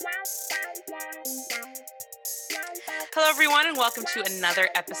Hello, everyone, and welcome to another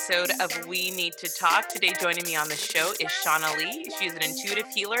episode of We Need to Talk. Today, joining me on the show is Shanna Lee. She is an intuitive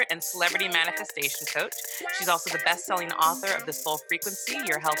healer and celebrity manifestation coach. She's also the best-selling author of The Soul Frequency,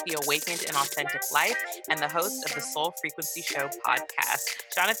 Your Healthy, Awakened, and Authentic Life, and the host of the Soul Frequency Show podcast.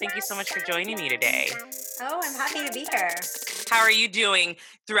 Shanna, thank you so much for joining me today. Oh, I'm happy to be here. How are you doing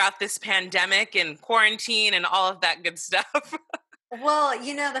throughout this pandemic and quarantine and all of that good stuff? Well,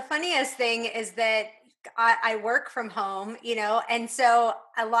 the funniest thing is that I work from home, and so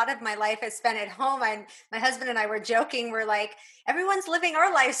a lot of my life is spent at home. And my husband and I were joking. We're like, everyone's living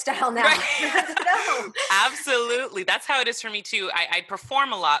our lifestyle now. Right. Absolutely. That's how it is for me too. I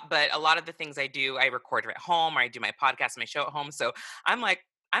perform a lot, but a lot of the things I do, I record at home or I do my podcast and my show at home. So I'm like,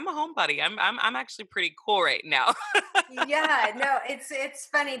 I'm a homebody. I'm actually pretty cool right now. Yeah, no, it's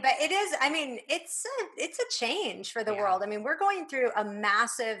funny, but it is. I mean, it's a change for the Yeah. world. I mean, we're going through a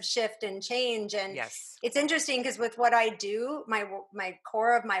massive shift and change, and Yes. it's interesting because with what I do, my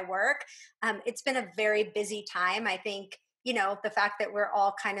core of my work, it's been a very busy time. I think the fact that we're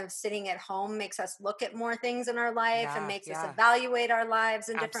all kind of sitting at home makes us look at more things in our life and Yeah. makes us Yeah. evaluate our lives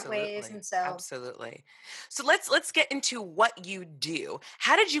in different ways. Absolutely. And so, Absolutely. So let's get into what you do.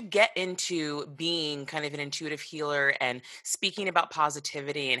 How did you get into being kind of an intuitive healer and speaking about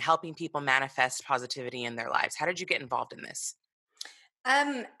positivity and helping people manifest positivity in their lives? How did you get involved in this?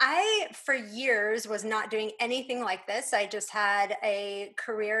 I, for years, was not doing anything like this. I just had a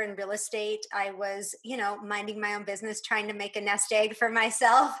career in real estate. I was, minding my own business, trying to make a nest egg for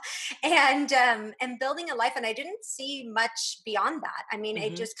myself, and building a life. And I didn't see much beyond that. I mean, it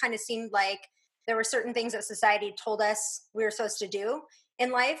Hmm. just kind of seemed like there were certain things that society told us we were supposed to do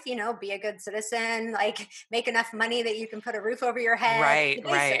in life. Be a good citizen, like make enough money that you can put a roof over your head, Right, the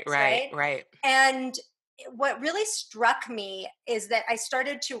right, basics, right, right? right. And what really struck me is that I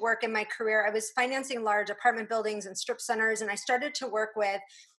started to work in my career. I was financing large apartment buildings and strip centers, and I started to work with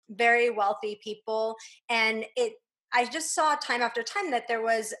very wealthy people. And I just saw time after time that there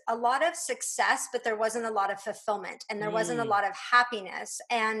was a lot of success, but there wasn't a lot of fulfillment and there wasn't a Mm, lot of happiness.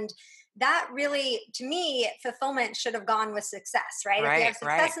 And that really, to me, fulfillment should have gone with success, right? If you right, have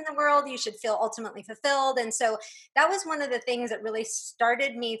right. success in the world, you should feel ultimately fulfilled. And so that was one of the things that really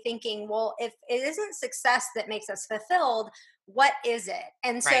started me thinking, well, if it isn't success that makes us fulfilled, what is it?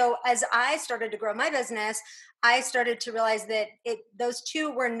 And Right. so as I started to grow my business, I started to realize that those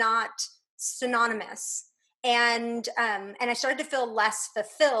two were not synonymous. And I started to feel less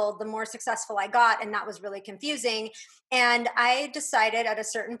fulfilled the more successful I got, and that was really confusing. And I decided at a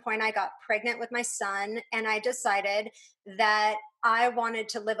certain point, I got pregnant with my son, and I decided that I wanted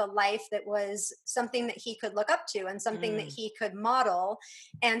to live a life that was something that he could look up to and something that Mm, he could model.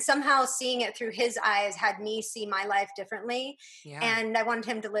 And somehow seeing it through his eyes had me see my life differently. yeah. And I wanted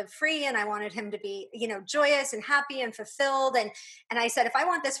him to live free, and I wanted him to be, joyous and happy and fulfilled. And I said, if I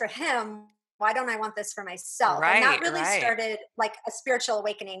want this for him, why don't I want this for myself? And that Right, really right. started like a spiritual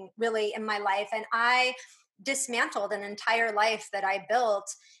awakening really in my life. And I dismantled an entire life that I built,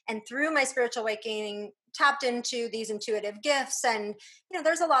 and through my spiritual awakening tapped into these intuitive gifts. And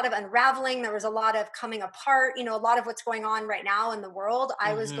there's a lot of unraveling, there was a lot of coming apart, a lot of what's going on right now in the world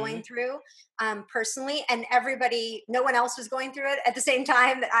I was Hmm. going through personally, and everybody, no one else was going through it at the same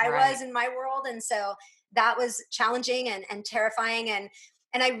time that I Right. was in my world. And so that was challenging and terrifying. And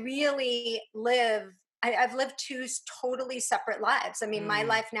I really I've lived two totally separate lives. I mean, my Mm,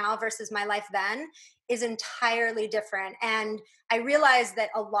 life now versus my life then is entirely different. And I realized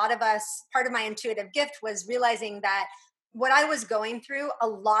that a lot of us, part of my intuitive gift was realizing that what I was going through, a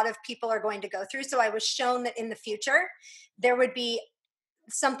lot of people are going to go through. So I was shown that in the future, there would be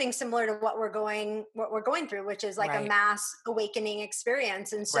something similar to what we're going through, which is like a right, mass awakening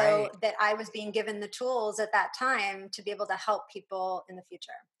experience. And so right. that I was being given the tools at that time to be able to help people in the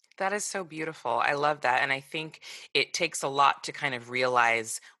future. That is so beautiful. I love that. And I think it takes a lot to kind of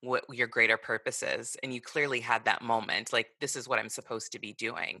realize what your greater purpose is. And you clearly had that moment, like, this is what I'm supposed to be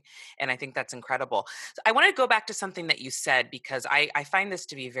doing. And I think that's incredible. So I want to go back to something that you said, because I find this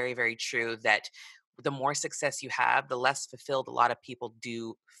to be very, very true that the more success you have, the less fulfilled a lot of people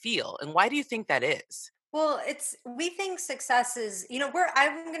do feel. And why do you think that is? Well, we think success is,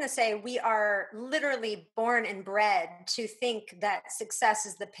 I'm going to say we are literally born and bred to think that success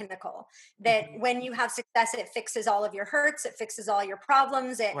is the pinnacle. That Hmm. when you have success, it fixes all of your hurts, it fixes all your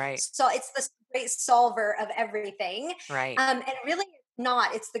problems. Right, It's the great solver of everything. right. And really, it's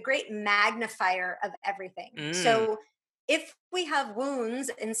not. It's the great magnifier of everything. Mm, So If we have wounds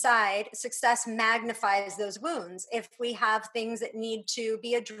inside, success magnifies those wounds. If we have things that need to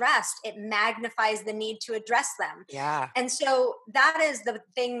be addressed, it magnifies the need to address them. Yeah. And so that is the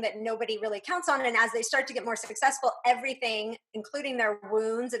thing that nobody really counts on. And as they start to get more successful, everything, including their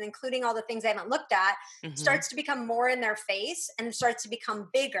wounds and including all the things they haven't looked at, Mhm. starts to become more in their face and starts to become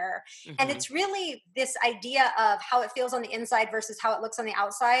bigger. And Mhm. it's really this idea of how it feels on the inside versus how it looks on the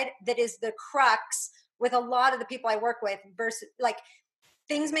outside that is the crux with a lot of the people I work with. Versus, like,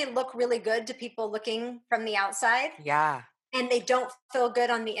 things may look really good to people looking from the outside Yeah. and they don't feel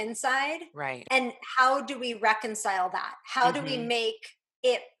good on the inside. Right. And how do we reconcile that? How do we Mhm. make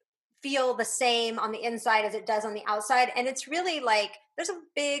it feel the same on the inside as it does on the outside? And it's really like there's a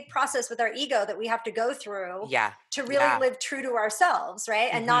big process with our ego that we have to go through Yeah. to really Yeah. live true to ourselves, right?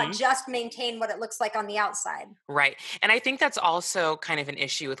 And not Mhm. just maintain what it looks like on the outside. Right. And I think that's also kind of an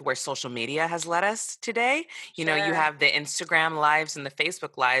issue with where social media has led us today. You Sure. have the Instagram lives and the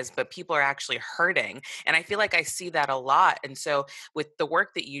Facebook lives, but people are actually hurting. And I feel like I see that a lot. And so with the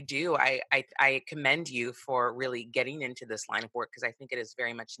work that you do, I commend you for really getting into this line of work because I think it is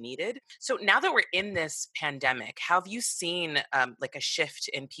very much needed. So now that we're in this pandemic, how have you seen like a shift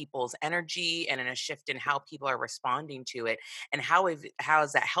in people's energy and in a shift in how people are responding to it? And how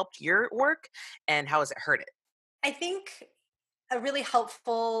has that helped your work and how has it hurt it? I think a really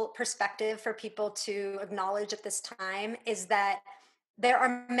helpful perspective for people to acknowledge at this time is that there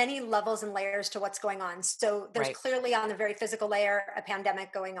are many levels and layers to what's going on. So there's Right. clearly on the very physical layer a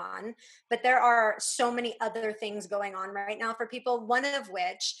pandemic going on, but there are so many other things going on right now for people. One of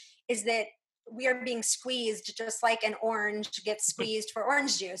which is that we are being squeezed just like an orange gets squeezed for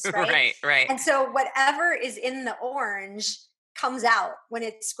orange juice, right? Right, right, And so whatever is in the orange comes out when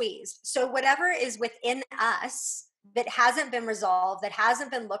it's squeezed. So whatever is within us that hasn't been resolved, that hasn't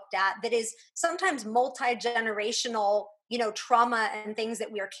been looked at, that is sometimes multi-generational, trauma and things that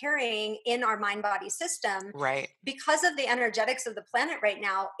we are carrying in our mind body system, right. because of the energetics of the planet right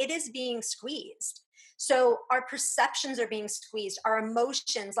now, it is being squeezed. So our perceptions are being squeezed, our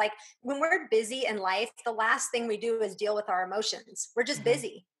emotions, like when we're busy in life, the last thing we do is deal with our emotions. We're just Mhm.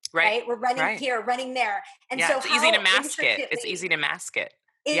 busy, Right, right? We're running right. here, running there. And Yeah, so it's easy to how mask it. It's easy intricately to mask it.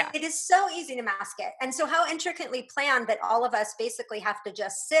 Yeah. it is so easy to mask it. And so, how intricately planned that all of us basically have to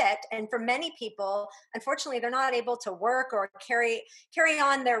just sit. And for many people, unfortunately, they're not able to work or carry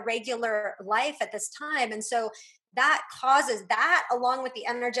on their regular life at this time. And so, that causes that, along with the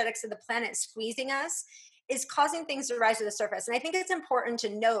energetics of the planet squeezing us, is causing things to rise to the surface. And I think it's important to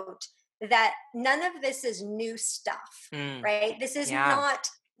note that none of this is new stuff, Mm, right? This is yeah. not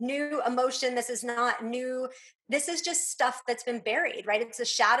new emotion. This is not new, this is just stuff that's been buried, right? It's a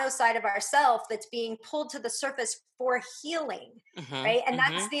shadow side of ourself that's being pulled to the surface for healing, Mhm, right? And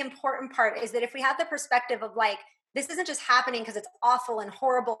that's mhm. the important part, is that if we have the perspective of like, this isn't just happening because it's awful and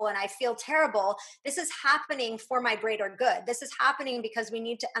horrible and I feel terrible. This is happening for my greater good. This is happening because we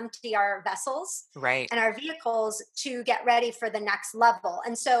need to empty our vessels Right. and our vehicles to get ready for the next level.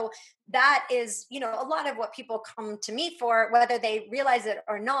 And so that is, a lot of what people come to me for, whether they realize it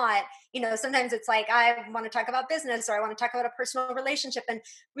or not. Sometimes it's like, I want to talk about business or I want to talk about a personal relationship. And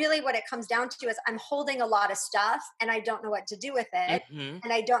really what it comes down to is I'm holding a lot of stuff and I don't know what to do with it. Mhm,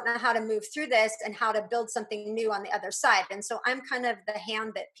 And I don't know how to move through this and how to build something new on the other side. And so I'm kind of the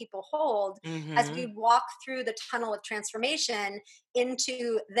hand that people hold as we mhm. walk through the tunnel of transformation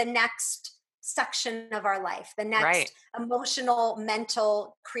into the next section of our life, the Right. next emotional,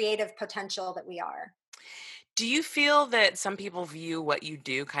 mental, creative potential that we are. Do you feel that some people view what you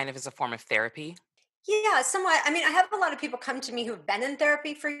do kind of as a form of therapy? Yeah, somewhat. I mean, I have a lot of people come to me who've been in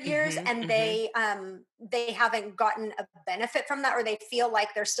therapy for years Mhm, and mhm. they haven't gotten a benefit from that, or they feel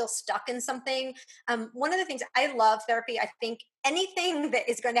like they're still stuck in something. One of the things I love therapy, I think anything that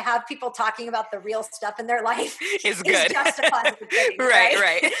is going to have people talking about the real stuff in their life Is is good. just a positive thing, Right,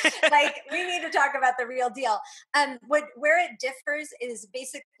 right? right. Like we need to talk about the real deal. What where it differs is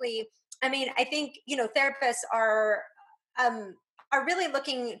basically, I mean, I think, therapists um are really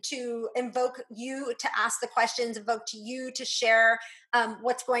looking to invoke you to ask the questions, invoke to you to share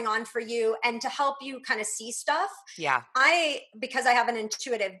what's going on for you, and to help you kind of see stuff. Yeah. Because I have an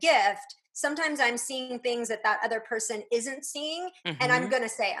intuitive gift, sometimes I'm seeing things that that other person isn't seeing, and I'm Mhm. going to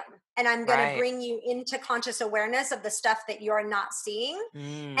say them. And I'm going to Right. bring you into conscious awareness of the stuff that you're not seeing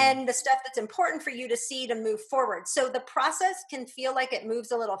Mm. and the stuff that's important for you to see to move forward. So the process can feel like it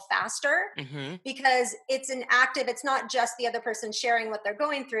moves a little faster Mhm, because it's an active, it's not just the other person sharing what they're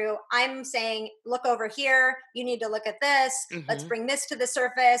going through. I'm saying, look over here, you need to look at this, let's mhm. bring this to the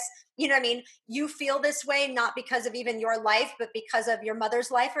surface. you know what I mean? You feel this way not because of even your life, but because of your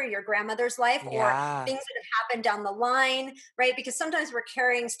mother's life or your grandmother's life or Yeah, things that have happened down the line, right? Because sometimes we're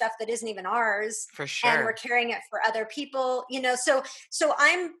carrying stuff that isn't even ours for and we're sure. carrying it for other people, you know. So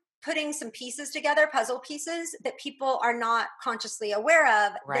I'm putting some pieces together, puzzle pieces that people are not consciously aware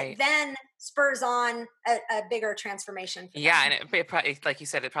of, that Right. then spurs on a bigger transformation for Yeah, them. and it probably, like you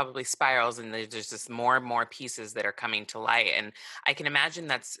said, it probably spirals, and there's just more and more pieces that are coming to light. And I can imagine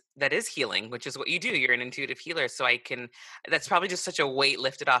that is healing, which is what you do. You're an intuitive healer, so I can. That's probably just such a weight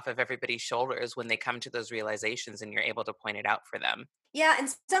lifted off of everybody's shoulders when they come to those realizations, and you're able to point it out for them. Yeah, and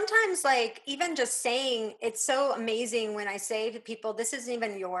sometimes, like, even just saying, it's so amazing when I say to people, this isn't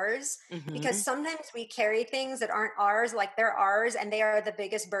even yours, because Hmm. sometimes we carry things that aren't ours, like they're ours, and they are the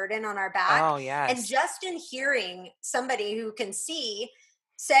biggest burden on our back. Oh And yes, just in hearing somebody who can see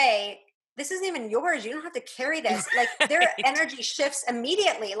say, this isn't even yours, you don't have to carry this, like their right. energy shifts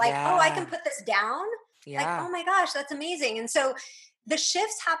immediately, like, oh, I can Yeah, put this down. Like, yeah. oh my gosh, that's amazing. And so the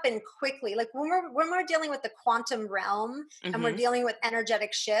shifts happen quickly. Like when we're dealing with the quantum realm and we're Hmm. dealing with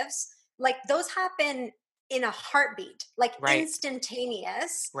energetic shifts, like those happen in a heartbeat, like Right,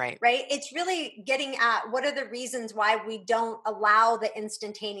 instantaneous, right. right? It's really getting at what are the reasons why we don't allow the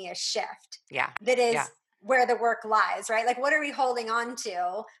instantaneous shift Yeah, that yeah. is where the work lies, right? Like what are we holding on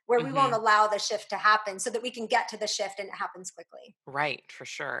to where we won't Hmm. allow the shift to happen so that we can get to the shift and it happens quickly. Right, for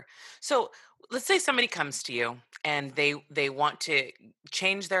sure. So let's say somebody comes to you and they want to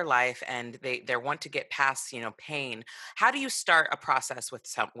change their life and they want to get past, pain. How do you start a process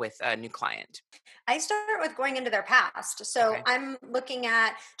with a new client? I start with going into their past. So Okay. I'm looking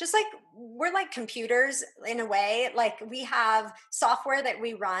at, just like we're like computers in a way, like we have software that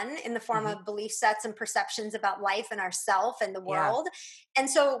we run in the form Hmm. of belief sets and perceptions about life and ourself and the Yeah. world. And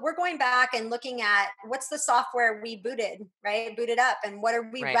so we're going back and looking at what's the software we booted, right? Booted up, and what are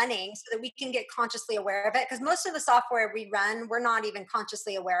we Right. running so that we can get consciously aware of it. Because most of the software we run, we're not even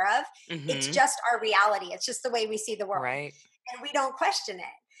consciously aware of. It's Hmm. just our reality. It's just the way we see the world, Right. and we don't question it.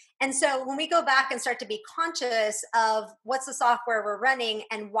 And so when we go back and start to be conscious of what's the software we're running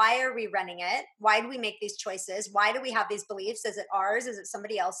and why are we running it? Why do we make these choices? Why do we have these beliefs? Is it ours? Is it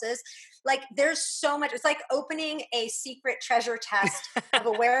somebody else's? Like there's so much. It's like opening a secret treasure chest of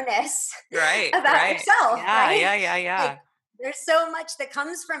awareness Right. about Right. yourself, Yeah. right? Yeah. Yeah. Like Yeah. there's so much that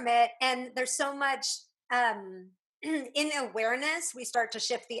comes from it, and there's so much um in awareness, we start to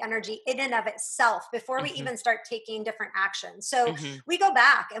shift the energy in and of itself before we Hmm. even start taking different actions. So Hmm. we go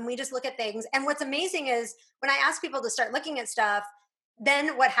back and we just look at things. And what's amazing is when I ask people to start looking at stuff,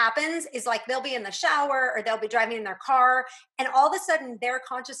 then what happens is like they'll be in the shower or they'll be driving in their car, and all of a sudden their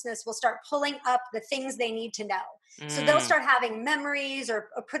consciousness will start pulling up the things they need to know. So they'll Mm. start having memories or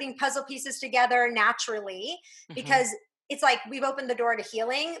putting puzzle pieces together naturally, Hmm. because it's like we've opened the door to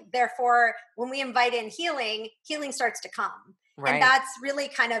healing. Therefore, when we invite in healing, healing starts to come. And Right. that's really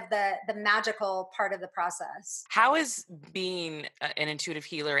kind of the magical part of the process. How has being an intuitive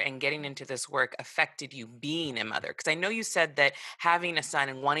healer and getting into this work affected you being a mother? Because I know you said that having a son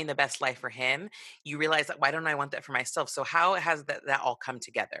and wanting the best life for him, you realize that why don't I want that for myself? So how has that all come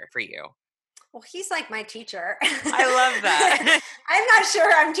together for you? Well, he's like my teacher. I love that. I'm not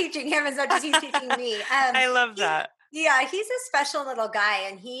sure I'm teaching him as much as he's teaching me. I love He, that. yeah, he's a special little guy,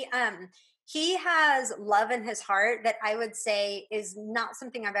 and he has love in his heart that I would say is not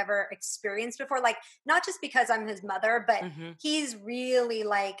something I've ever experienced before. Like, not just because I'm his mother, but Hmm. he's really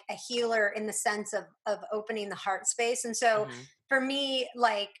like a healer in the sense of opening the heart space. And so Hmm. for me,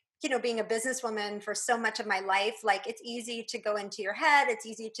 like, you know, being a businesswoman for so much of my life, like it's easy to go into your head. It's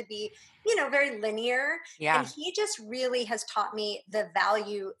easy to be, you know, very linear. And Yeah, he just really has taught me the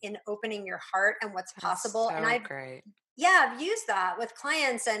value in opening your heart and what's that's possible. And so great. I've used that with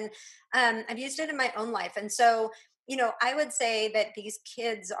clients, and I've used it in my own life. And so, you know, I would say that these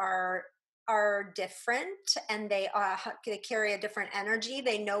kids are different, and they carry a different energy.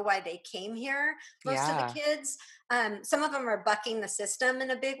 They know why they came here. Most of the Yeah. kids, some of them are bucking the system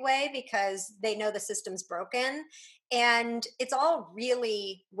in a big way because they know the system's broken, and it's all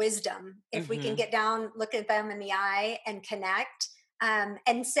really wisdom if we can Hmm. get down, look at them in the eye, and connect.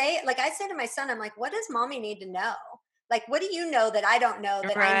 And say, like I say to my son, I'm like, what does mommy need to know? Like, what do you know that I don't know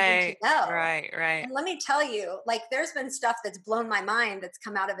that I need to Right. know? Right. Right. And let me tell you, like, there's been stuff that's blown my mind that's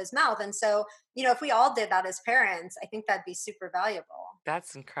come out of his mouth. And so, you know, if we all did that as parents, I think that'd be super valuable.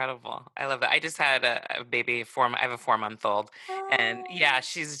 That's incredible. I love that. I just had a baby I have a 4-month old, and yeah, Oh,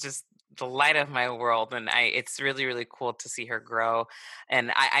 she's just the light of my world, and I it's really, really cool to see her grow,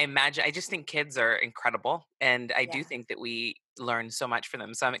 and I imagine I just think kids are incredible, and I do Yeah, think that we learn so much from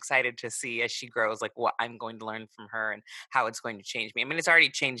them, so I'm excited to see as she grows, like, what I'm going to learn from her and how it's going to change me. I mean, it's already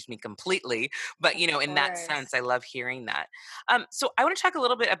changed me completely, but, of in that sense, course. I love hearing that. So I wanna talk a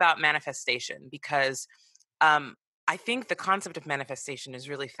little bit about manifestation because um, I think the concept of manifestation is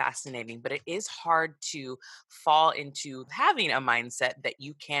really fascinating, but it is hard to fall into having a mindset that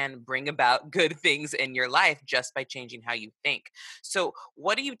you can bring about good things in your life just by changing how you think. So,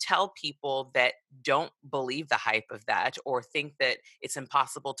 what do you tell people that don't believe the hype of that or think that it's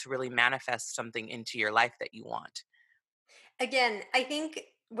impossible to really manifest something into your life that you want? Again, I think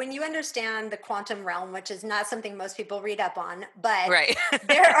when you understand the quantum realm, which is not something most people read up on, but Right.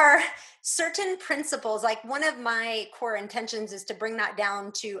 there are certain principles. Like one of my core intentions is to bring that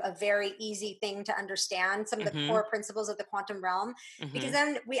down to a very easy thing to understand, some of the Mhm. core principles of the quantum realm, because Mhm.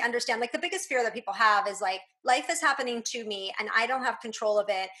 then we understand, like, the biggest fear that people have is like, life is happening to me and I don't have control of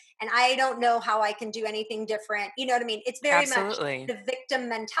it. And I don't know how I can do anything different. You know what I mean? It's very much Absolutely. the victim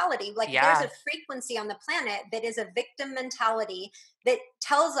mentality. Like there's a Yeah. frequency on the planet that is a victim mentality that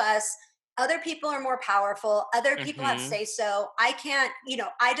tells us other people are more powerful, other people have Mhm. say so. I can't,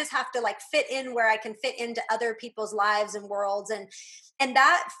 I just have to like fit in where I can fit into other people's lives and worlds. And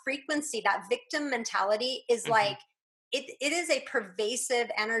that frequency, that victim mentality is Mhm. like, it is a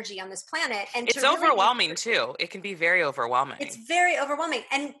pervasive energy on this planet. And to It's really be overwhelming too. It can be very it's overwhelming. very overwhelming.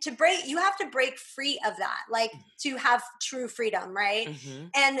 And to break, you have to break free of that, like to have true freedom, right?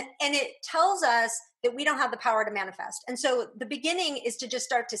 Mhm. And it tells us that we don't have the power to manifest. And so the beginning is to just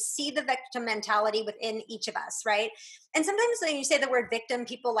start to see the victim mentality within each of us, right? And sometimes when you say the word victim,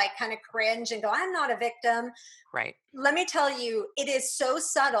 people like kind of cringe and go, I'm not a victim. Right. Let me tell you, it is so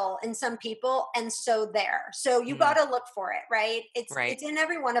subtle in some people and so there. So you got Mm. to look for it, right? Right. It's in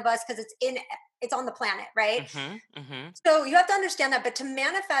every one of us because it's on the planet, right? Mhm. Mhm. So you have to understand that, but to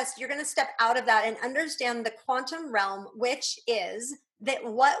manifest, you're going to step out of that and understand the quantum realm, which is that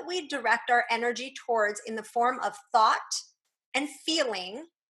what we direct our energy towards in the form of thought and feeling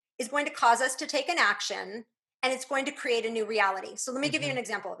is going to cause us to take an action and it's going to create a new reality. So let me give you an Mhm.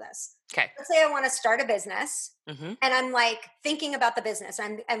 example of this. 'Kay. Let's say I want to start a business Mhm. and I'm like thinking about the business.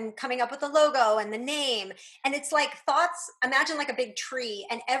 I'm coming up with the logo and the name. And it's like thoughts, imagine like a big tree,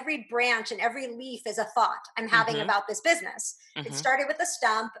 and every branch and every leaf is a thought I'm having Mhm. about this business. It Mhm. started with a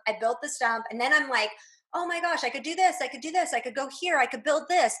stump. I built the stump. And then I'm like, oh my gosh, I could do this. I could do this. I could go here. I could build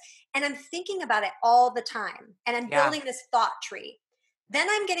this. And I'm thinking about it all the time. And I'm Yeah. building this thought tree. Then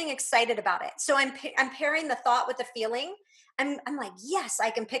I'm getting excited about it. So I'm pairing the thought with the feeling. I'm like, yes,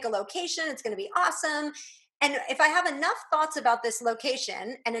 I can pick a location. It's going to be awesome. And if I have enough thoughts about this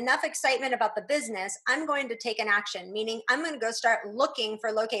location and enough excitement about the business, I'm going to take an action, meaning I'm going to go start looking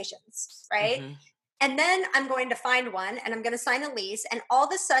for locations, right? Mhm. And then I'm going to find one and I'm going to sign a lease. And all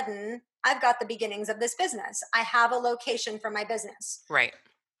of a sudden, I've got the beginnings of this business. I have a location for my business. Right.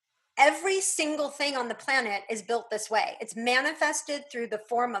 Every single thing on the planet is built this way. It's manifested through the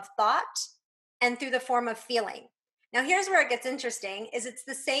form of thought and through the form of feeling. Now here's where it gets interesting is it's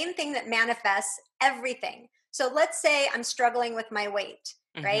the same thing that manifests everything. So let's say I'm struggling with my weight,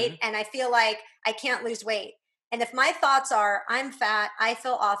 right? Mhm. And I feel like I can't lose weight. And if my thoughts are I'm fat, I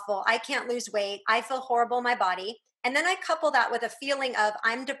feel awful, I can't lose weight, I feel horrible in my body, and then I couple that with a feeling of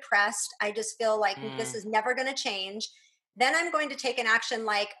I'm depressed, I just feel like this Mm. is never going to change, then I'm going to take an action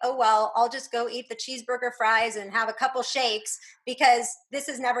like, oh, well, I'll just go eat the cheeseburger fries and have a couple shakes because this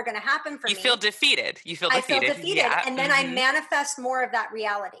is never going to happen for You feel me. defeated. You feel I feel defeated. defeated. Yeah. And then I Mhm. manifest more of that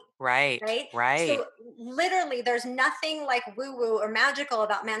reality. Right. Right. Right. So, literally, there's nothing like woo woo or magical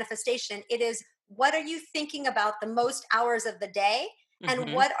about manifestation. It is what are you thinking about the most hours of the day? And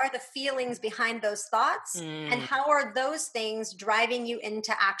Mhm. what are the feelings behind those thoughts? And Mm. how are those things driving you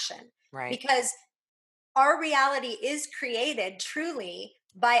into action? Right. Because our reality is created truly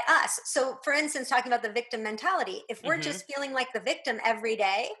by us. So, for instance, talking about the victim mentality, if we're Mhm. just feeling like the victim every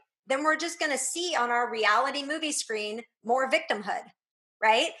day, then we're just going to see on our reality movie screen more victimhood,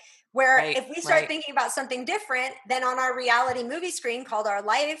 right? Where Right. if we start Right. thinking about something different, then on our reality movie screen called our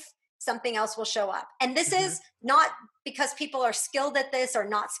life, something else will show up. And this Mhm. is not because people are skilled at this or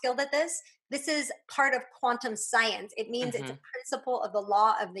not skilled at this. This is part of quantum science. It means it's a Mhm. principle of the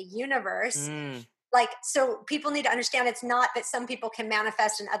law of the universe, Mm. like, so people need to understand it's not that some people can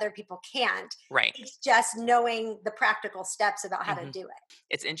manifest and other people can't. Right. It's just knowing the practical steps about how to Mhm. do it.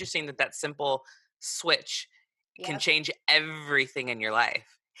 It's interesting that that simple switch can Yep. change everything in your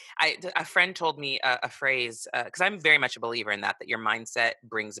life. A friend told me a phrase because I'm very much a believer in that your mindset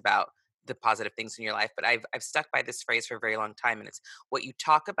brings about the positive things in your life, but I've stuck by this phrase for a very long time, and it's what you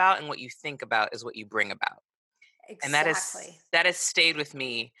talk about and what you think about is what you bring about. And Exactly. that has stayed with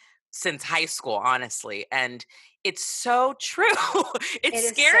me since high school, honestly, and it's so true. It's It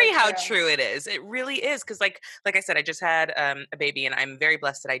is so scary how true. true it is. It really is, because like I said, I just had, a baby, and I'm very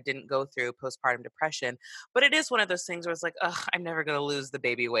blessed that I didn't go through postpartum depression, but it is one of those things where it's like, "Ugh, I'm never gonna lose the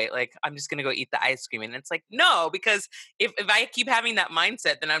baby weight, like, I'm just gonna go eat the ice cream," and it's like, "No," because if I keep having that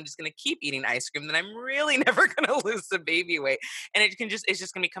mindset, then I'm just gonna keep eating ice cream, then I'm really never gonna lose the baby weight, and it's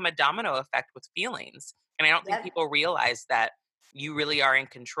just gonna become a domino effect with feelings, and I don't think Yep. people realize that you really are in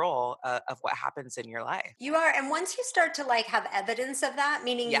control, of what happens in your life. You are. And once you start to like have evidence of that,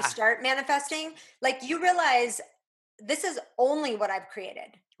 meaning you Yeah, start manifesting, like you realize this is only what I've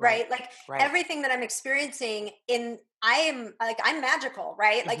created, right, right? Like right. everything that I'm experiencing in, I am like, I'm magical,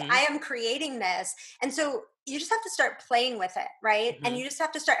 right? Like I Mhm, am creating this. And so you just have to start playing with it, right? And mhm, you just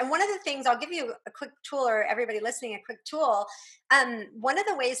have to start. And one of the things, I'll give you a quick tool, or everybody listening, a quick tool. One of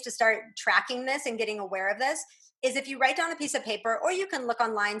the ways to start tracking this and getting aware of this is if you write down a piece of paper, or you can look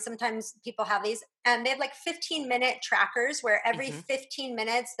online. Sometimes people have these, and they have like 15-minute trackers where every mhm, 15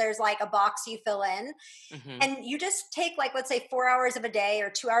 minutes there's like a box you fill in, mhm, and you just take, like, let's say 4 hours of a day or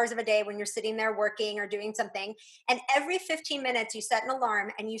 2 hours of a day when you're sitting there working or doing something, and every 15 minutes you set an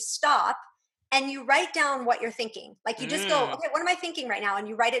alarm and you stop and you write down what you're thinking. Like you just go, mm, okay, what am I thinking right now, and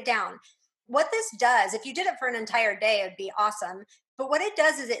you write it down. What this does, if you did it for an entire day, it'd be awesome. But what it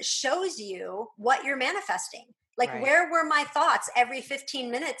does is it shows you what you're manifesting. Like, right, where were my thoughts every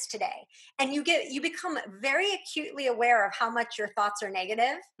 15 minutes today? And you become very acutely aware of how much your thoughts are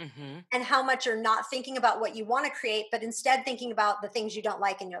negative, mhm, and how much you're not thinking about what you want to create, but instead thinking about the things you don't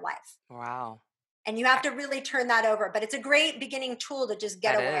like in your life. wow. And you have to really turn that over. But it's a great beginning tool to just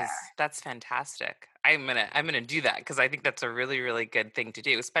get That aware. is. That's fantastic. I'm gonna do that, because I think that's a really, really good thing to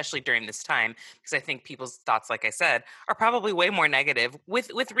do, especially during this time. Because I think people's thoughts, like I said, are probably way more negative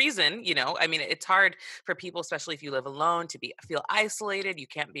with reason. I mean, it's hard for people, especially if you live alone, to feel isolated. You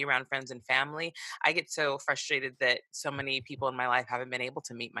can't be around friends and family. I get so frustrated that so many people in my life haven't been able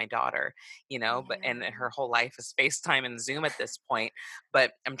to meet my daughter. But and Yeah. her whole life is FaceTime and Zoom at this point.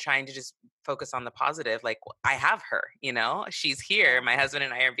 But I'm trying to just focus on the positive. Like, I have her. She's here. My Yeah. husband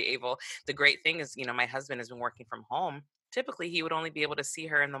and I are be able. The great thing is, my husband has been working from home. Typically, he would only be able to see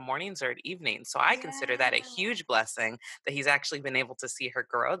her in the mornings or at evenings. So I consider that a Yeah. huge blessing that he's actually been able to see her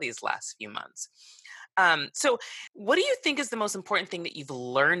grow these last few months. So, what do you think is the most important thing that you've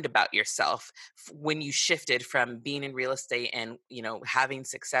learned about yourself when you shifted from being in real estate and having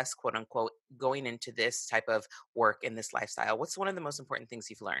success, quote unquote, going into this type of work in this lifestyle? What's one of the most important things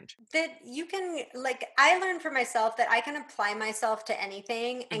you've learned? That you can, like, I learned for myself that I can apply myself to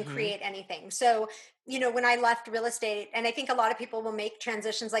anything and Hmm. create anything. So, when I left real estate, and I think a lot of people will make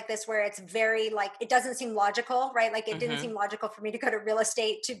transitions like this where it's very, like, it doesn't seem logical, right? Like it didn't Hmm. seem logical for me to go to real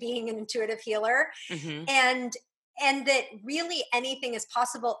estate to being an intuitive healer. Hmm. And and that really anything is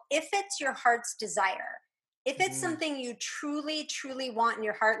possible if it's your heart's desire. If it's Hmm. something you truly, truly want in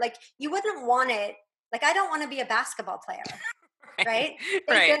your heart, like you wouldn't want it. Like, I don't want to be a basketball player, Right. right?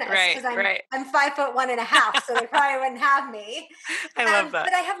 Thank Right. goodness, Right. because I'm Right. I'm 5'1.5", so they probably wouldn't have me. I love that.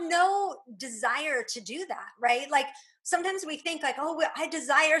 But I have no desire to do that, right? Like sometimes we think like, oh, well, I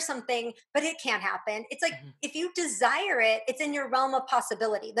desire something, but it can't happen. It's like Mhm, if you desire it, it's in your realm of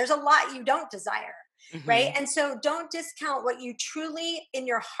possibility. There's a lot you don't desire. Right. mhm. And so don't discount what you truly in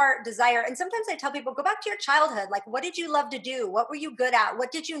your heart desire. And sometimes I tell people, go back to your childhood. Like, what did you love to do? What were you good at?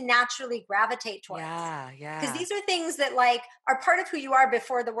 What did you naturally gravitate towards? Yeah, Because yeah. these are things that like are part of who you are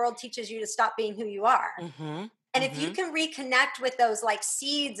before the world teaches you to stop being who you are. Mhm, And if you mhm. can reconnect with those like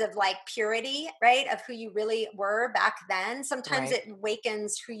seeds of like purity, right, of who you really were back then, sometimes Right. it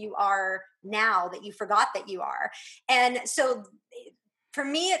awakens who you are now that you forgot that you are. And so for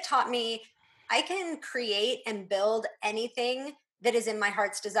me, it taught me I can create and build anything that is in my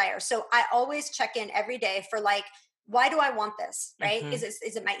heart's desire. So I always check in every day for like, why do I want this? Right? Mhm. Is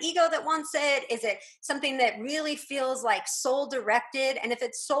it my ego that wants it? Is it something that really feels like soul directed? And if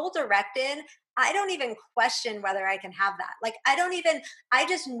it's soul directed, I don't even question whether I can have that. Like, I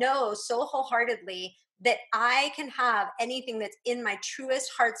just know so wholeheartedly that I can have anything that's in my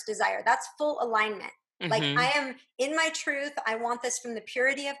truest heart's desire. That's full alignment. Like, I Mhm. am in my truth. I want this from the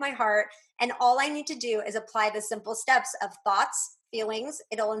purity of my heart. And all I need to do is apply the simple steps of thoughts, feelings.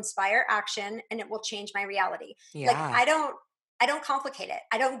 It'll inspire action and it will change my reality. Like, Yeah. I don't complicate it.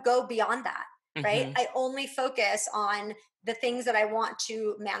 I don't go beyond that, right? Mhm, I only focus on the things that I want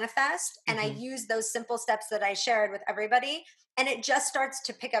to manifest. And I mhm. use those simple steps that I shared with everybody. And it just starts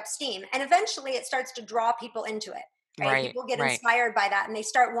to pick up steam. And eventually it starts to draw people into it, right? Right, People get right. inspired by that and they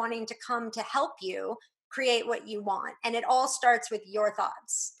start wanting to come to help you create what you want. And it all starts with your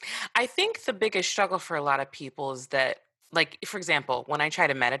thoughts. I think the biggest struggle for a lot of people is that, like, for example, when I try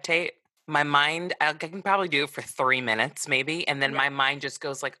to meditate, my mind, I can probably do it for 3 minutes maybe. And then Yeah. my mind just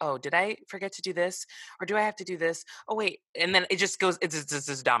goes like, oh, did I forget to do this? Or do I have to do this? Oh, wait. And then it just goes, it's just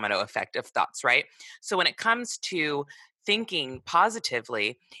this domino effect of thoughts, right? So when it comes to thinking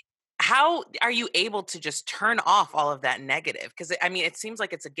positively, how are you able to just turn off all of that negative? Because I mean, it seems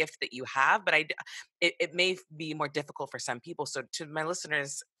like it's a gift that you have, but it may be more difficult for some people. So, to my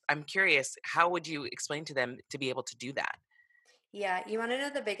listeners, I'm curious, how would you explain to them to be able to do that? Yeah, you want to know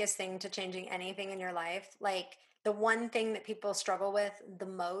the biggest thing to changing anything in your life? Like the one thing that people struggle with the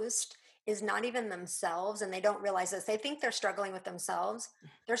most is not even themselves, and they don't realize this. They think they're struggling with themselves.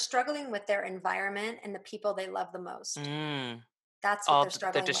 They're struggling with their environment and the people they love the most. Mm, That's what all they're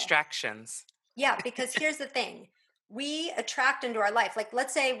the struggling with. distractions. Yeah, because here's the thing. We attract into our life, like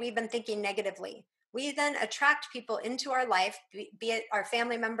let's say we've been thinking negatively. We then attract people into our life, be it our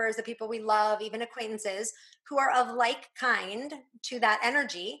family members, the people we love, even acquaintances who are of like kind to that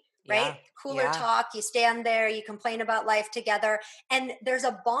energy, right? Yeah, Cooler yeah, talk, you stand there, you complain about life together. And there's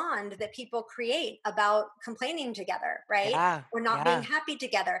a bond that people create about complaining together, right? yeah, Or not being yeah. happy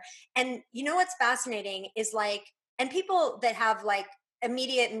together. And you know what's fascinating is like, and people that have like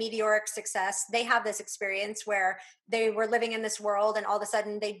immediate meteoric success, they have this experience where they were living in this world and all of a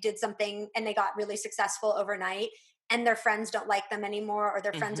sudden they did something and they got really successful overnight, and their friends don't like them anymore, or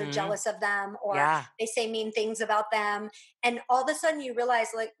their friends are Mm-hmm. jealous of them, or Yeah, they say mean things about them. And all of a sudden you realize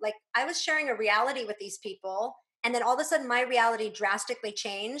like I was sharing a reality with these people, and then all of a sudden my reality drastically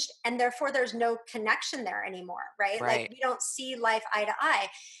changed, and therefore there's no connection there anymore, right? Like right. we don't see life eye to eye.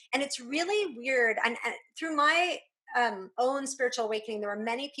 And it's really weird. And through my own spiritual awakening, there were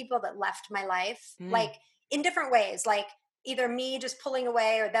many people that left my life, Mm, like in different ways, like either me just pulling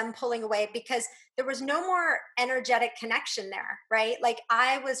away or them pulling away, because there was no more energetic connection there, right? Like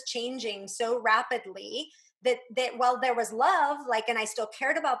I was changing so rapidly that while there was love, like, and I still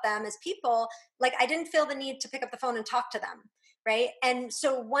cared about them as people, like I didn't feel the need to pick up the phone and talk to them. Right. And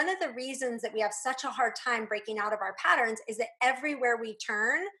so, one of the reasons that we have such a hard time breaking out of our patterns is that everywhere we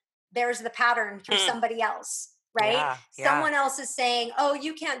turn, there's the pattern through hmm. somebody else, right? Yeah, yeah, Someone else is saying, "Oh,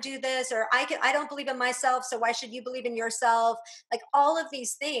 you can't do this," or I don't believe in myself, so why should you believe in yourself?" Like all of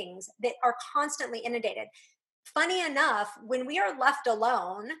these things that are constantly inundated. Funny enough, when we are left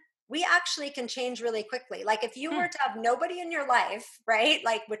alone, we actually can change really quickly. Like if you hmm. were to have nobody in your life, right?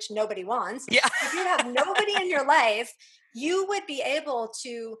 Like which nobody wants. Yeah. If you have nobody in your life, you would be able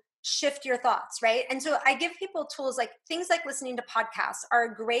to shift your thoughts, right? And so I give people tools like things like listening to podcasts are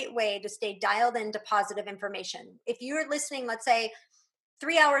a great way to stay dialed into positive information. If you're listening, let's say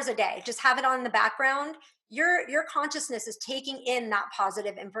 3 hours a day, just have it on in the background. Your consciousness is taking in that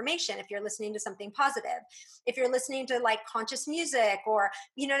positive information if you're listening to something positive. If you're listening to like conscious music, or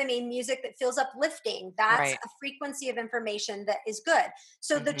you know what I mean, music that feels uplifting, that's Right. a frequency of information that is good.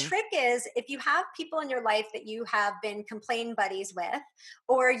 So the Mm-hmm. trick is, if you have people in your life that you have been complain buddies with,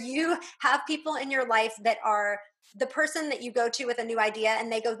 or you have people in your life that are the person that you go to with a new idea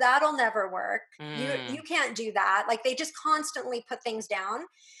and they go, that'll never work, you Mm, can't do that, like they just constantly put things down.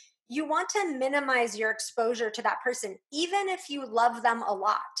 You want to minimize your exposure to that person, even if you love them a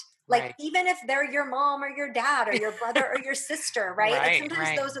lot. Like right. even if they're your mom or your dad or your brother or your sister, right? Like Right,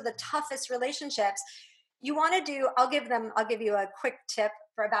 sometimes right. those are the toughest relationships. You want to do, I'll give you a quick tip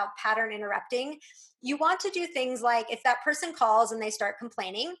for about pattern interrupting. You want to do things like, if that person calls and they start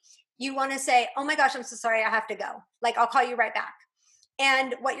complaining, you want to say, "Oh my gosh, I'm so sorry, I have to go, like I'll call you right back."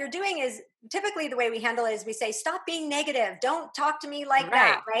 And what you're doing is, typically the way we handle it is we say, "Stop being negative. Don't talk to me like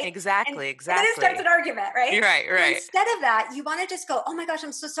that." Right. Right. Exactly, And then it starts an exactly. argument, right? You're right, So right. instead of that, you want to just go, "Oh my gosh,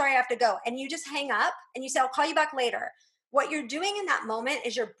 I'm so sorry, I have to go." And you just hang up and you say, "I'll call you back later." What you're doing in that moment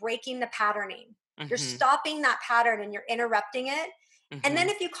is you're breaking the patterning. You're Mhm. stopping that pattern and you're interrupting it. And then Mhm.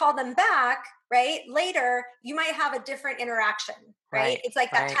 if you call them back, right, later, you might have a different interaction, right? Right, It's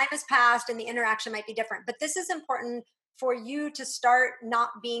like that right. time has passed and the interaction might be different. But this is important for you to start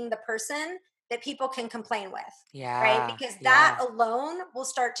not being the person that people can complain with, right? Yeah, Because that yeah, alone will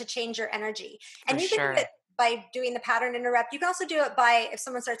start to change your energy. for And you can do it sure. by doing the pattern interrupt. You can also do it by, if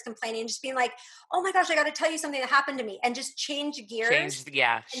someone starts complaining, just being like, "Oh my gosh, I got to tell you something that happened to me," and just change gears Change,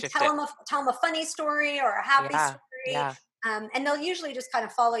 yeah, and shift it. tell them a funny story or a happy Yeah, story. yeah. And they'll usually just kind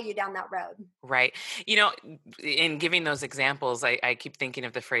of follow you down that road. Right. In giving those examples, I keep thinking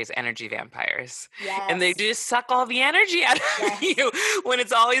of the phrase energy vampires. And they Yes. just suck all the energy out of Yes. you when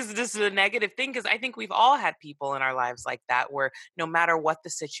it's always just a negative thing. Because I think we've all had people in our lives like that, where no matter what the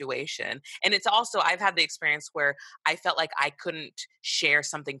situation, and it's also, I've had the experience where I felt like I couldn't share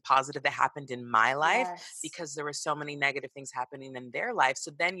something positive that happened in my life Yes. because there were so many negative things happening in their life.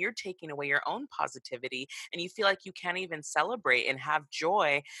 So then you're taking away your own positivity, and you feel like you can't even celebrate and have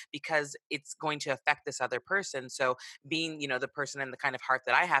joy because it's going to affect this other person. So being, the person and the kind of heart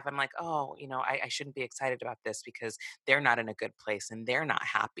that I have, I'm like, oh, I shouldn't be excited about this because they're not in a good place and they're not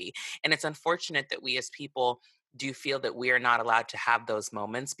happy. And it's unfortunate that we as people do feel that we are not allowed to have those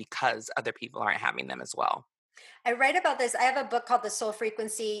moments because other people aren't having them as well. I write about this. I have a book called The Soul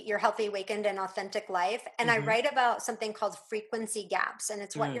Frequency, Your Healthy, Awakened, and Authentic Life. And I Hmm. write about something called frequency gaps. And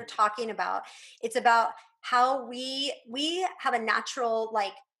it's what Mm, you're talking about. It's about how we have a natural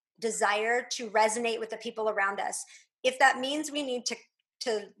like desire to resonate with the people around us. If that means we need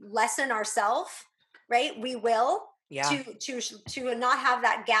to lessen ourselves, right? We will yeah. to not have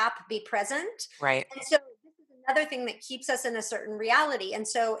that gap be present. Right. And so this is another thing that keeps us in a certain reality. And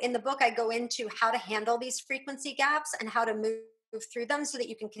so in the book, I go into how to handle these frequency gaps and how to move through them so that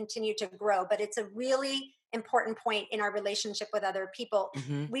you can continue to grow. But it's a really important point in our relationship with other people.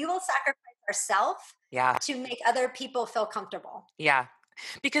 Hmm. We will sacrifice ourselves Yeah. to make other people feel comfortable. Yeah.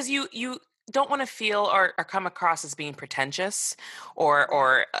 Because you don't want to feel or come across as being pretentious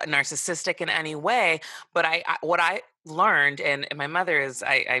or narcissistic in any way. But what I learned, and my mother is,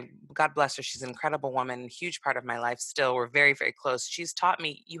 I God bless her, she's an incredible woman, huge part of my life still. We're very, very close. She's taught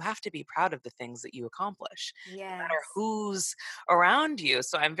me you have to be proud of the things that you accomplish, no matter Yes. who's around you.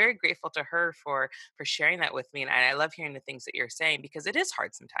 So I'm very grateful to her for sharing that with me. And I love hearing the things that you're saying because it is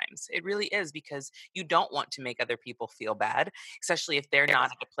hard sometimes. It really is, because you don't want to make other people feel bad, especially if they're not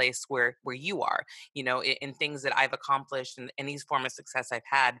at a place where you are. In things that I've accomplished and any form of success I've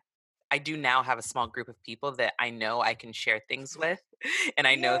had, I do now have a small group of people that I know I can share things with, and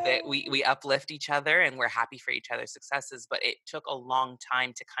I know that Yay. we uplift each other and we're happy for each other's successes. But it took a long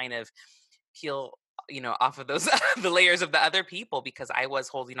time to kind of peel off of those the layers of the other people, because I was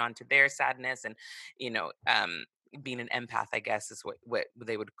holding on to their sadness. And you know um being an empath, I guess, is what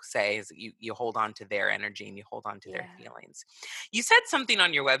they would say, is that you hold on to their energy and you hold on to their Yeah. feelings. You said something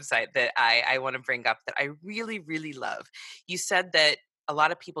on your website that I want to bring up that I really, really love. You said that a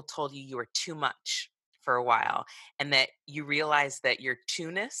lot of people told you were too much for a while, and that you realized that your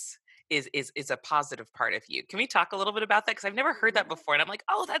two-ness is a positive part of you. Can we talk a little bit about that? Because I've never heard that before, and I'm like,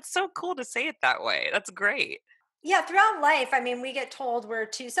 oh, that's so cool to say it that way. That's great. Yeah, throughout life, I mean, we get told we're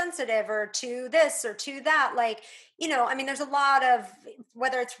too sensitive or too this or too that. Like, I mean, there's a lot of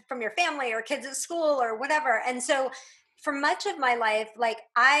whether it's from your family or kids at school or whatever. And so for much of my life, like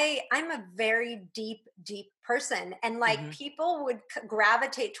I'm a very deep, deep person. And like Hmm. people would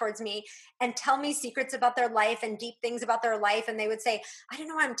gravitate towards me and tell me secrets about their life and deep things about their life. And they would say, I don't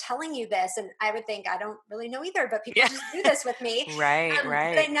know why I'm telling you this. And I would think, I don't really know either, but people Yeah. just do this with me. Right. But I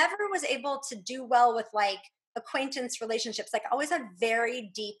Right. never was able to do well with like acquaintance relationships. Like I always had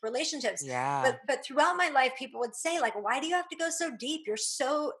very deep relationships. Yeah. But throughout my life, people would say, like, why do you have to go so deep? You're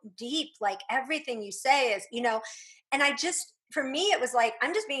so deep. Like everything you say is, and I just for me, it was like,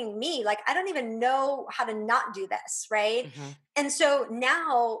 I'm just being me. Like, I don't even know how to not do this. Right. Hmm. And so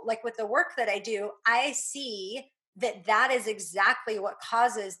now, like with the work that I do, I see that that is exactly what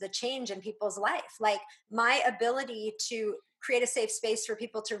causes the change in people's life. Like my ability to create a safe space for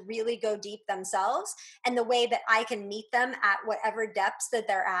people to really go deep themselves, and the way that I can meet them at whatever depths that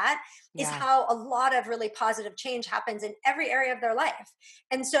they're at is Yeah. how a lot of really positive change happens in every area of their life.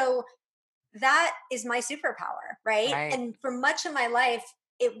 And so that is my superpower, right? Right. And for much of my life,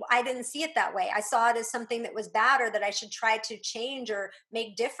 I didn't see it that way. I saw it as something that was bad or that I should try to change or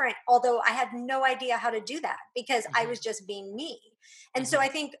make different, although I had no idea how to do that because I Hmm. was just being me. And so Hmm. I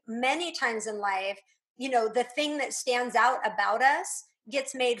think many times in life, the thing that stands out about us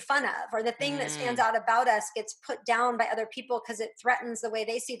gets made fun of, or the thing that stands Mm. out about us gets put down by other people because it threatens the way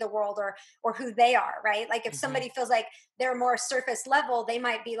they see the world or who they are, right? Like if Hmm. somebody feels like they're more surface level, they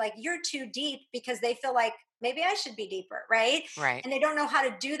might be like, you're too deep, because they feel like maybe I should be deeper, right? Right. And they don't know how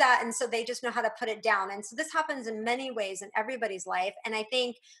to do that. And so they just know how to put it down. And so this happens in many ways in everybody's life. And I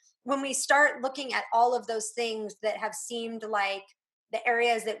think when we start looking at all of those things that have seemed like the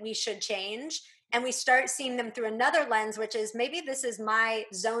areas that we should change, and we start seeing them through another lens, which is maybe this is my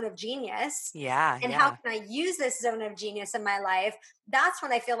zone of genius. Yeah, And how yeah. can I use this zone of genius in my life? That's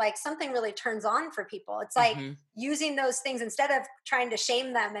when I feel like something really turns on for people. It's like Mhm. using those things instead of trying to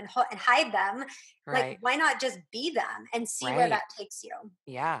shame them and hide them. Like, Right. why not just be them and see where Right. that takes you?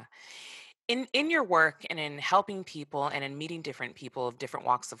 Yeah. In your work and in helping people and in meeting different people of different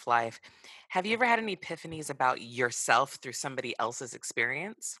walks of life, have you ever had any epiphanies about yourself through somebody else's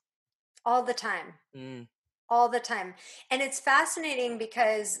experience? All the time. Mm, All the time. And it's fascinating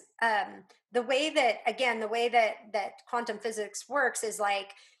because the way that, again, the way that quantum physics works is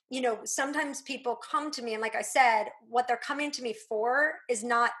like, sometimes people come to me, and like I said, what they're coming to me for is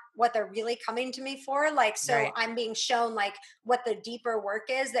not what they're really coming to me for. Like, so right. I'm being shown like what the deeper work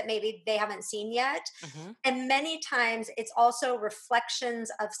is that maybe they haven't seen yet. Mhm. And many times it's also reflections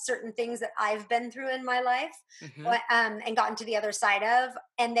of certain things that I've been through in my life, Mhm. and gotten to the other side of.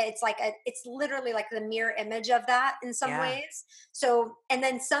 And that it's literally like the mirror image of that in some Yeah. ways. So, and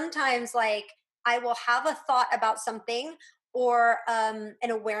then sometimes like I will have a thought about something, or an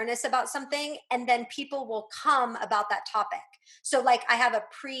awareness about something, and then people will come about that topic. So like I have a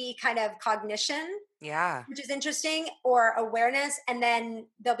pre kind of cognition, Yeah. which is interesting, or awareness, and then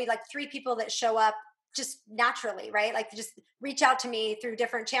there'll be like three people that show up just naturally, right? Like just reach out to me through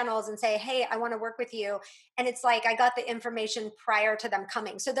different channels and say, hey, I want to work with you. And it's like I got the information prior to them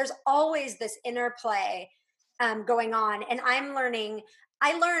coming. So there's always this interplay going on. And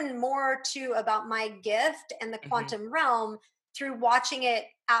I learn more too about my gift and the Mhm. quantum realm through watching it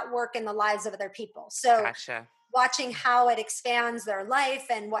at work in the lives of other people. So Gotcha. watching how it expands their life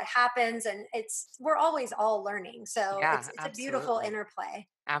and what happens, and we're always all learning, so it's Yeah, it's a beautiful absolutely. interplay.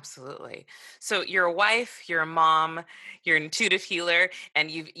 Absolutely. So you're a wife, you're a mom, you're an intuitive healer, and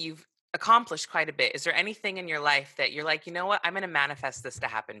you've accomplished quite a bit. Is there anything in your life that you're like, you know what, I'm going to manifest this to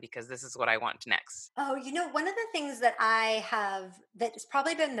happen because this is what I want next? Oh, one of the things that I have that has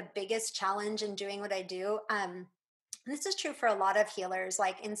probably been the biggest challenge in doing what I do, and this is true for a lot of healers,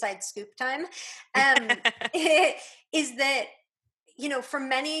 like inside scoop time, um is that for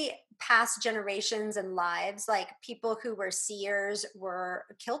many past generations and lives, like people who were seers were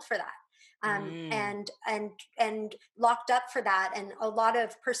killed for that, Mm, and locked up for that, and a lot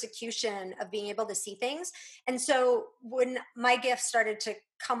of persecution of being able to see things. And so when my gift started to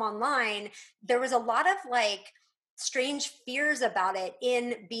come online, there was a lot of like strange fears about it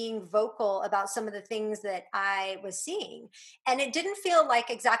in being vocal about some of the things that I was seeing. And it didn't feel like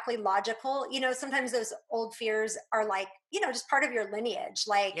exactly logical. Sometimes those old fears are like, just part of your lineage,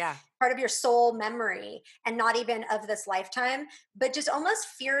 like yeah. part of your soul memory, and not even of this lifetime, but just almost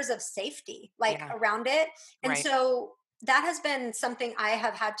fears of safety, like Yeah. around it. And Right. so that has been something I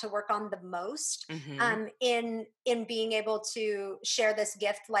have had to work on the most, Mhm. in being able to share this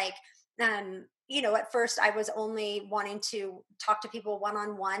gift. Like, at first I was only wanting to talk to people one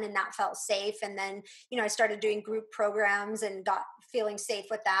on one, and that felt safe. And then, I started doing group programs and got feeling safe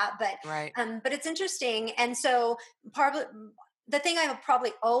with that. But, Right. but it's interesting. And so, probably the thing I will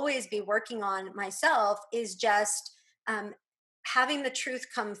probably always be working on myself is just um, having the truth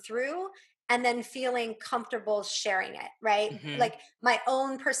come through, and then feeling comfortable sharing it, right? Mhm. Like my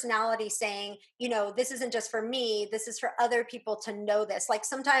own personality saying, this isn't just for me, this is for other people to know this. Like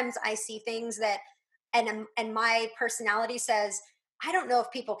sometimes I see things that, and my personality says, I don't know if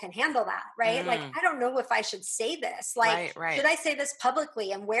people can handle that, right? Like Mm. I don't know if I should say this. Like, Right, should right. I say this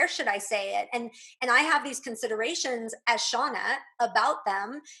publicly, and where should I say it? And I have these considerations as Shauna about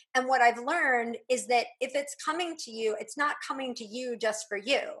them. And what I've learned is that if it's coming to you, it's not coming to you just for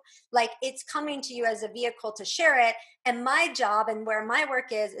you. Like it's coming to you as a vehicle to share it. And my job and where my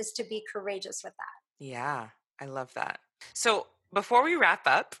work is to be courageous with that. Yeah, I love that. So before we wrap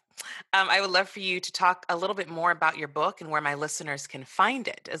up, I would love for you to talk a little bit more about your book and where my listeners can find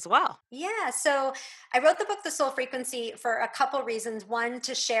it as well. Yeah, so I wrote the book The Soul Frequency for a couple reasons. One,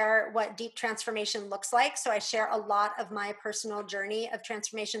 to share what deep transformation looks like. So I share a lot of my personal journey of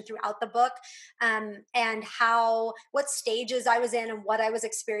transformation throughout the book, and what stages I was in and what I was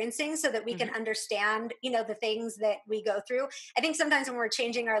experiencing, so that we can Mhm. understand, the things that we go through. I think sometimes when we're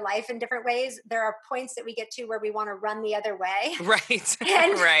changing our life in different ways, there are points that we get to where we want to run the other way. Right.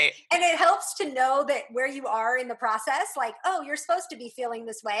 and Right. and it helps to know that where you are in the process, like, oh, you're supposed to be feeling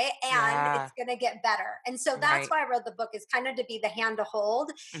this way, and Yeah. it's going to get better. And so that's Right. why I wrote the book, is kind of to be the hand to hold,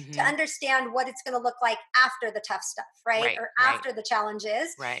 to Mhm. understand what it's going to look like after the tough stuff, right, Right. or Right. after the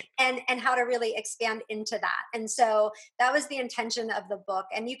challenges, Right. and how to really expand into that. And so that was the intention of the book.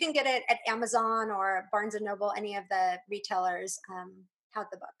 And you can get it at Amazon or Barnes and Noble, any of the retailers. how'd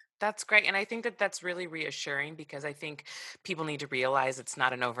the book? That's great, and I think that that's really reassuring because I think people need to realize it's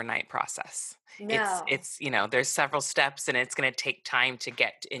not an overnight process. No. There's several steps and it's gonna take time to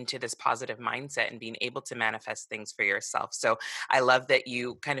get into this positive mindset and being able to manifest things for yourself. So, I love that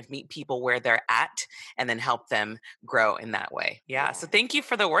you kind of meet people where they're at and then help them grow in that way. Yeah, so Yes. thank you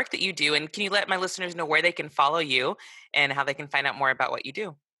for the work that you do, and can you let my listeners know where they can follow you and how they can find out more about what you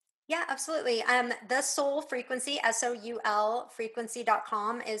do? Yeah, absolutely. The Soul Frequency, SOUL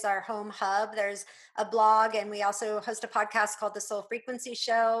frequency.com is our home hub. There's a blog, and we also host a podcast called The Soul Frequency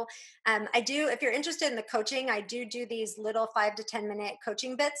Show. If you're interested in the coaching, I do these little 5 to 10 minute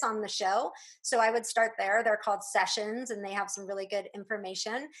coaching bits on the show. So I would start there. They're called sessions, and they have some really good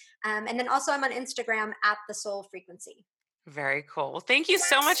information. And then also, I'm on Instagram at The Soul Frequency. Very cool. Well, thank you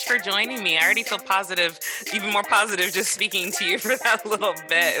so much for joining me. I already feel positive, even more positive just speaking to you for that little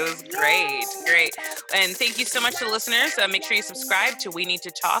bit. It was great. Yay! Great. And thank you so much to the listeners. Make sure you subscribe to We Need to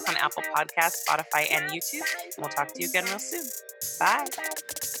Talk on Apple Podcasts, Spotify, and YouTube. And we'll talk to you again real soon. Bye.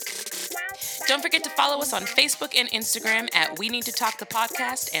 Don't forget to follow us on Facebook and Instagram at We Need to Talk the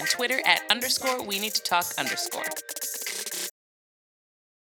Podcast and Twitter at _We Need to Talk _.